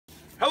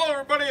Hello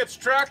everybody, it's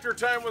tractor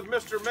time with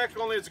Mr. Mick,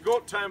 only it's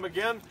goat time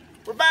again.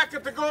 We're back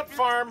at the goat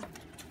farm.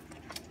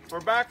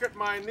 We're back at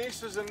my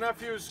nieces and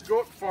nephews'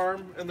 goat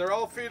farm, and they're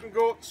all feeding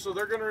goats, so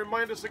they're going to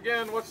remind us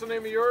again. What's the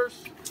name of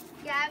yours?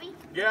 Gabby.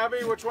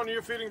 Gabby, which one are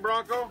you feeding,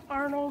 Bronco?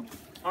 Arnold.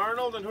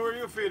 Arnold, and who are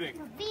you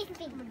feeding?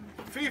 Fifi.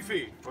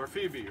 Fifi, or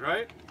Phoebe,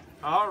 right?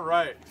 All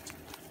right.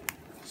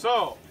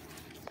 So,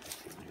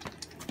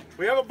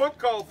 we have a book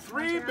called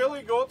Three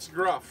Billy Goats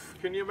Gruff.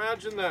 Can you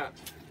imagine that?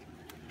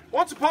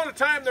 Once upon a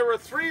time, there were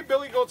 3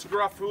 Billy Goats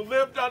Gruff who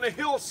lived on a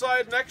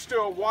hillside next to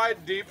a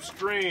wide, deep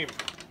stream.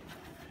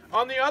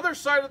 On the other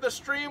side of the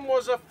stream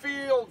was a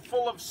field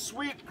full of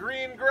sweet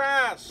green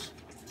grass.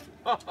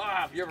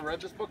 Have you ever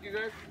read this book, you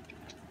guys?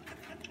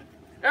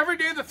 Every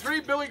day, the 3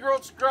 Billy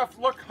Goats Gruff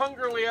looked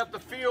hungrily at the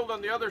field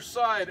on the other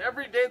side.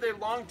 Every day, they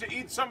longed to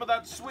eat some of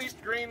that sweet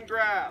green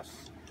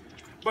grass.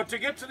 But to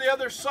get to the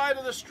other side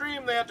of the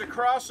stream, they had to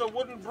cross a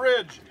wooden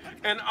bridge.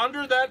 And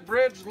under that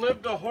bridge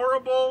lived a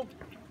horrible,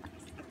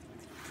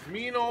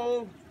 mean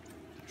old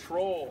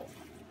troll.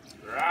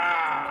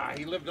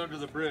 He lived under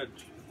the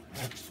bridge.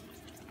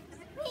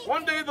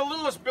 One day the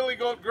littlest Billy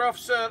Goat Gruff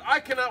said,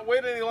 "I cannot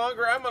wait any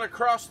longer. I'm going to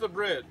cross the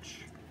bridge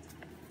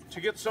to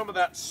get some of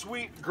that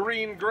sweet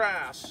green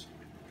grass."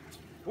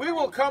 "We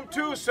will come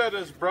too," said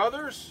his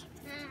brothers.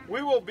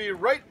 "We will be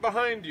right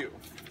behind you."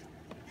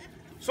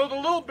 So the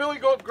little Billy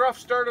Goat Gruff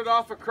started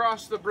off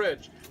across the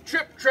bridge.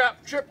 Trip,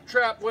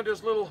 trap, went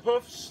his little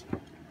hoofs.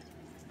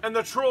 And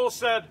the troll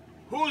said,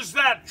 "Who's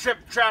that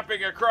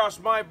trip-trapping across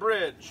my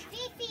bridge?"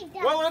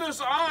 "Well, it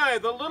is I,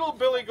 the little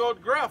Billy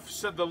Goat Gruff,"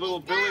 said the little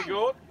Billy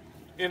Goat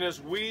in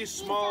his wee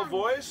small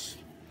voice.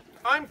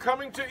 "I'm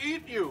coming to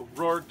eat you,"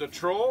 roared the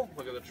troll.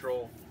 Look at the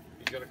troll.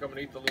 He's going to come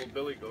and eat the little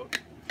Billy Goat.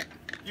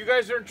 "You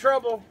guys are in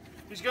trouble.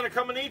 He's going to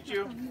come and eat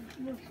you."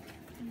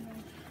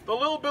 The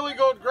little Billy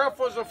Goat Gruff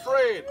was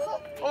afraid.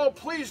 "Oh,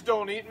 please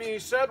don't eat me," he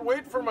said.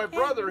 "Wait for my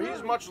brother.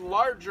 He's much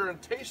larger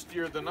and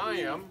tastier than I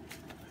am."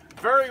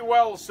 "Very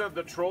well," said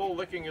the troll,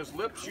 licking his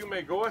lips. "You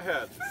may go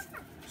ahead."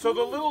 So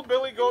the little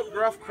Billy Goat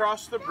Gruff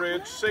crossed the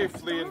bridge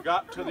safely and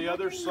got to the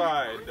other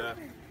side.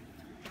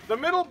 The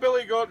middle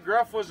Billy Goat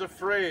Gruff was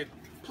afraid.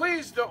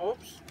 "Please don't..."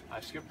 Oops, I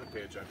skipped a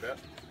page, I bet.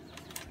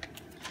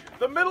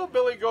 The middle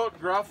Billy Goat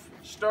Gruff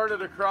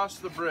started across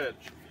the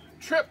bridge.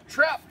 Trip,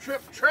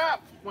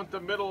 trap, went the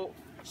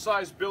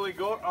middle-sized Billy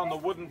Goat on the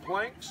wooden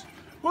planks.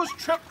 "Who's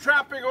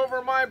trip-trapping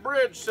over my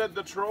bridge?" said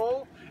the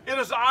troll. "It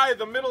is I,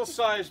 the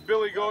middle-sized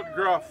Billy Goat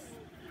Gruff."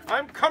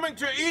 "I'm coming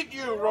to eat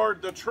you,"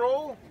 roared the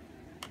troll.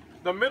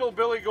 The middle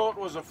Billy Goat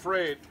was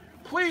afraid.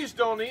 "Please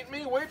don't eat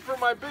me. Wait for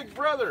my big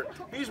brother.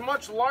 He's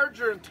much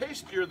larger and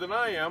tastier than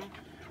I am."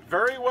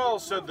 "Very well,"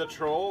 said the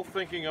troll,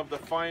 thinking of the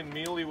fine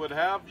meal he would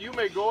have. "You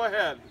may go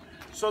ahead."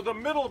 So the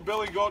middle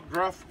Billy Goat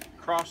Gruff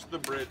crossed the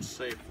bridge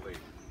safely.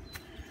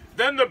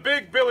 Then the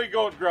big Billy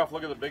Goat Gruff,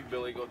 look at the big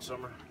Billy Goat,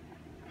 Summer.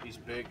 He's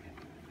big.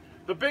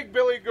 The big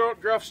Billy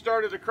Goat Gruff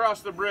started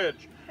across the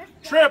bridge.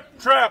 Trip,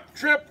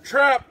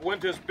 trap,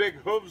 went his big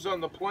hooves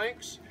on the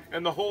planks,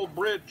 and the whole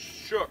bridge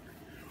shook.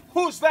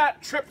 "Who's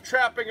that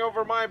trip-trapping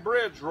over my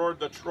bridge?" roared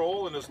the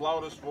troll in his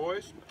loudest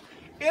voice.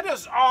 "It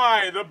is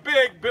I, the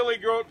big Billy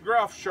Goat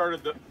Gruff,"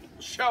 shouted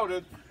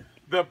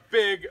the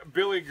big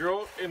Billy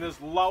Goat in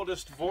his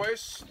loudest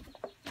voice.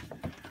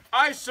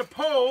 "I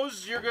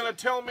suppose you're going to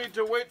tell me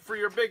to wait for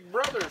your big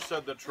brother,"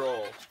 said the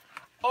troll.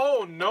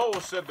 "Oh no,"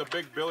 said the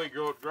big Billy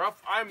Goat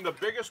Gruff. "I'm the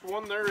biggest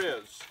one there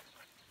is."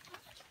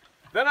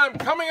 "Then I'm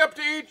coming up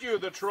to eat you,"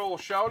 the troll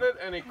shouted,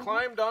 and he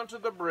climbed onto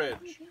the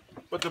bridge.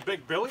 But the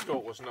big Billy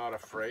Goat was not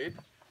afraid.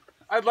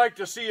 "I'd like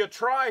to see you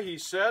try," he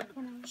said.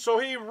 So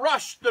he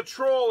rushed the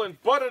troll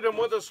and butted him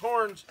with his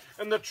horns,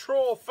 and the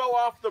troll fell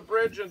off the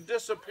bridge and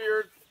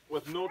disappeared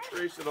with no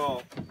trace at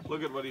all.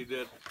 Look at what he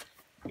did.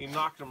 He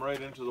knocked him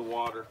right into the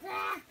water.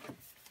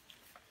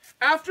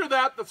 After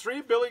that, the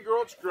 3 Billy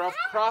Goats Gruff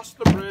crossed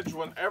the bridge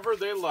whenever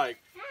they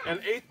liked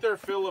and ate their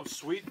fill of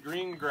sweet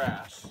green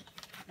grass.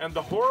 And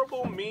the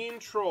horrible, mean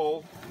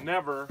troll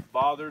never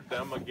bothered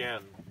them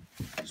again.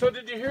 So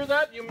did you hear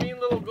that, you mean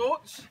little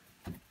goats?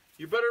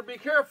 You better be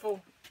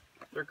careful.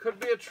 There could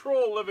be a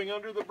troll living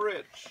under the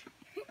bridge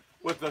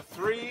with the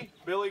 3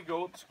 Billy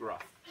Goats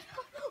Gruff.